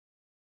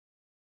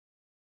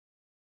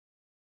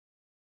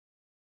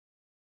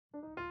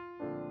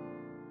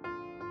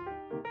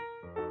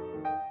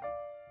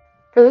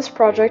For this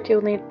project,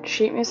 you'll need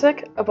sheet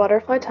music, a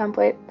butterfly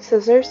template,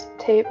 scissors,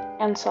 tape,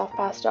 and soft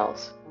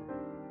pastels.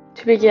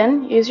 To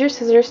begin, use your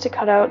scissors to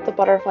cut out the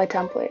butterfly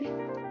template.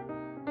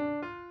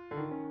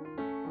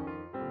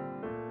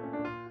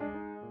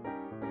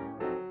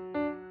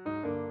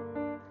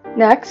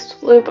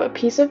 Next, loop a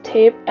piece of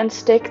tape and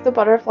stick the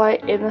butterfly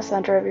in the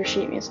center of your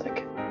sheet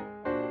music.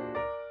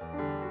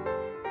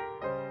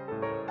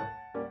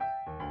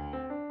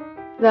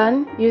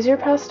 Then, use your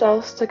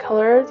pastels to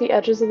color the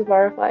edges of the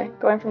butterfly,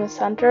 going from the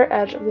center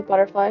edge of the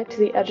butterfly to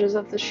the edges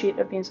of the sheet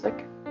of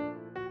music.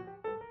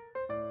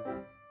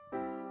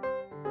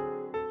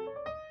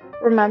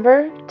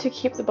 Remember to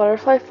keep the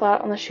butterfly flat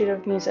on the sheet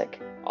of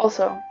music.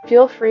 Also,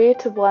 feel free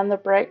to blend the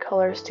bright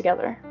colors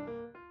together.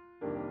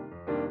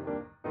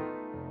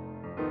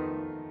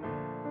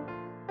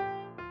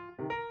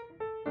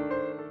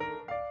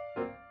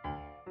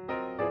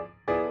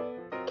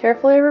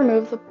 Carefully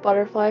remove the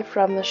butterfly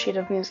from the sheet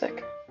of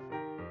music.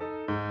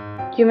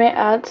 You may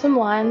add some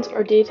lines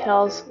or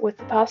details with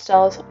the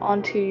pastels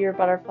onto your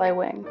butterfly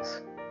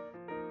wings.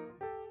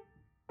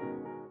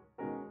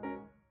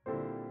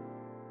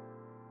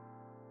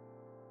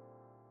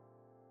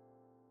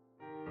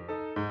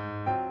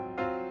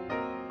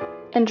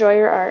 Enjoy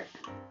your art!